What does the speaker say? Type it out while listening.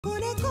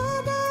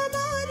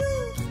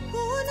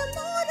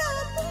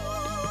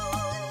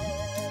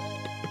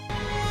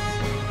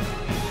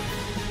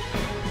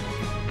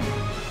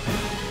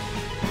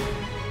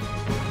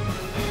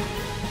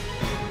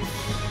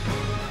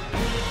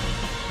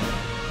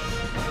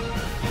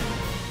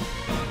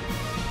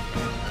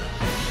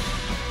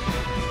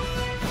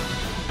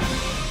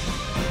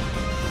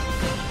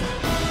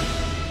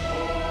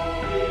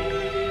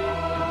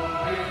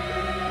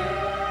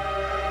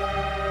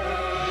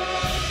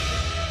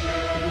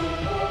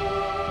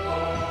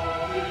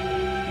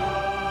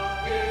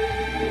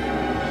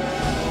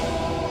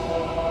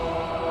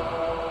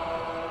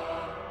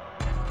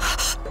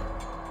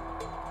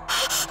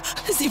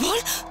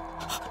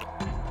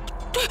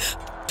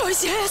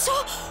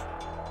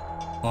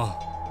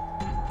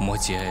মই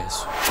জীয়াই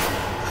আছো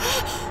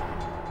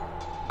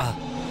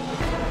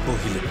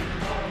বহিলো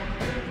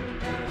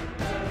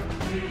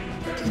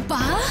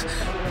বা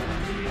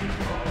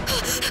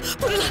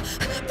পুরলা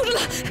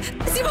পুরলা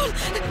জীবন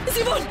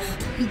জীবন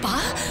বা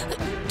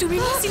তুমি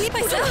মোক চিনি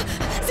পাইছা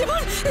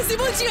জীবন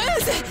জীবন জীয়াই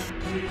আছে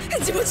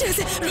জীবন জীয়াই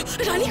আছে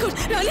রানী কোন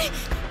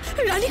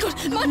রানী কোন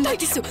মাত তাই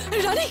দিছো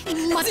রানী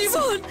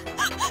জীবন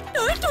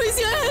তুই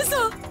জীয়াই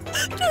আছো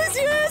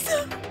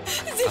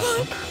জীবন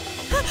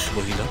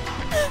বহিলো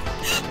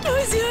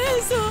তুই জীয়াই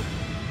আছো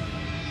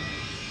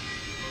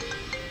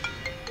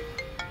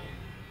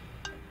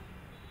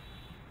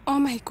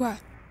মাই কোৱা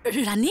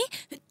ৰাণী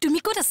তুমি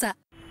ক'ত আছা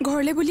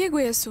ঘৰলে বুলিয়ে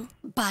গৈ আছো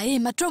বায়ে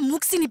মাত্ৰ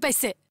মোক চিনি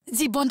পাইছে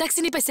জীৱনদাক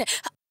চিনি পাইছে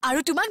আৰু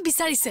তোমাক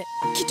বিচাৰিছে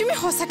কি তুমি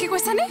সঁচাকে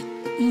কৈছানে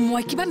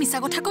মই কিবা মিছা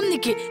কথা কম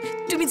নেকি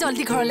তুমি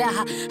জলদি ঘৰলে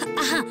আহা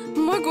আহা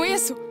মই গৈ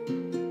আছো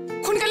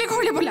সোনকালে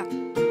ঘৰলে বলা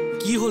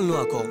কি হলনো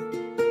আকৌ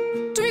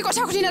তুমি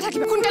কথা শুনি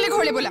নাথাকিবা সোনকালে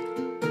ঘৰলে বলা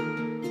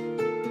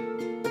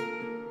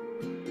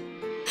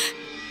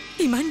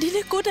ইমান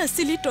দিনে ক'ত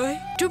আছিলি তই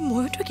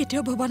মইতো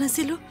কেতিয়াও ভবা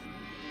নাছিলো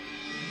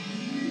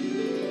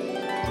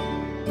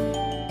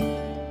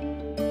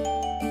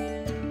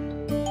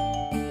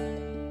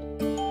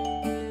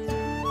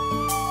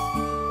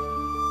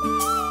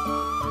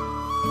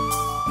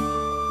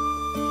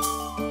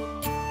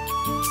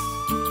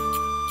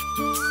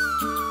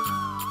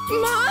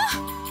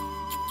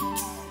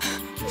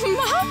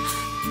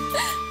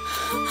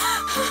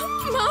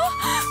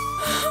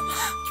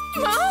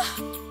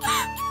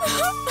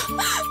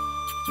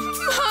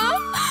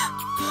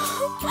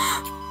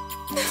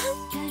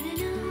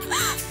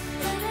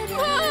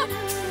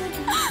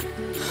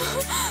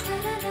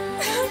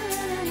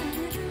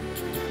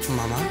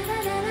মামা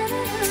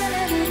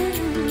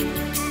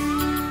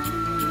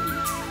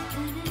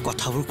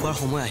কথাবোৰ কোৱাৰ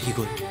সময় আহি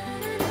গ'ল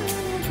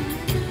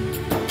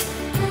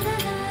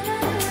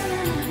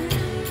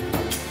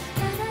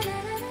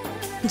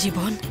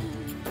জীৱন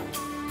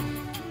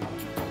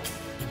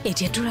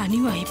এতিয়াতো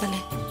ৰাণীও আহি পালে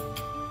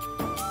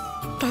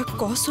তই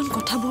কচোন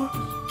কথাবোৰ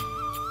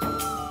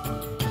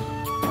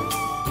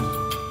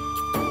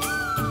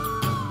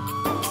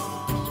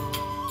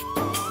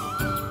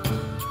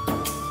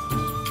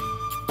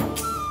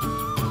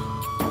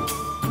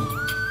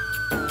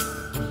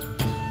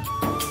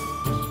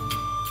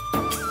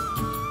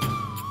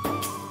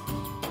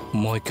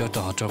মই কিয়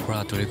তহঁতৰ পৰা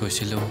আঁতৰি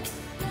গৈছিলোঁ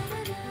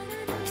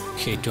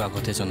সেইটো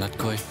আগতে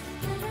জনাতকৈ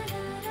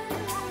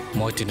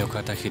মই তেনেকুৱা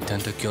এটা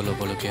সিদ্ধান্ত কিয়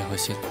ল'বলগীয়া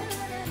হৈছিল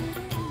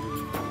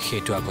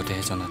সেইটো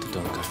আগতেহে জনাটো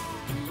দৰকাৰ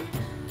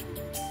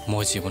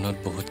মই জীৱনত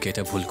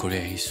বহুতকেইটা ভুল কৰি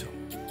আহিছোঁ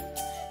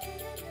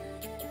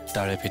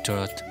তাৰে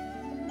ভিতৰত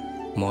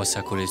মই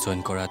চাকৰি জইন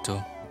কৰাটো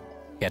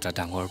এটা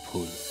ডাঙৰ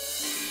ভুল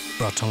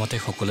প্ৰথমতে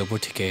সকলোবোৰ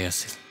ঠিকেই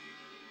আছিল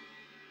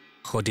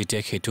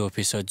সদিতিয়ে সেইটো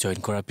অফিচত জইন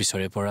কৰাৰ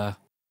পিছৰে পৰা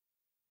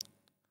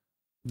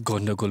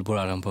গণ্ডগোলবোৰ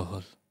আৰম্ভ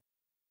হ'ল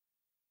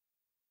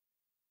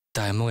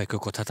তাই মোক একো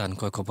কথা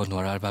টানকৈ ক'ব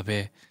নোৱাৰাৰ বাবে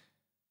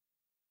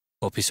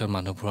অফিচৰ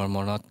মানুহবোৰৰ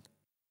মনত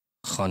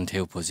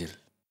সন্দেহ উপজিল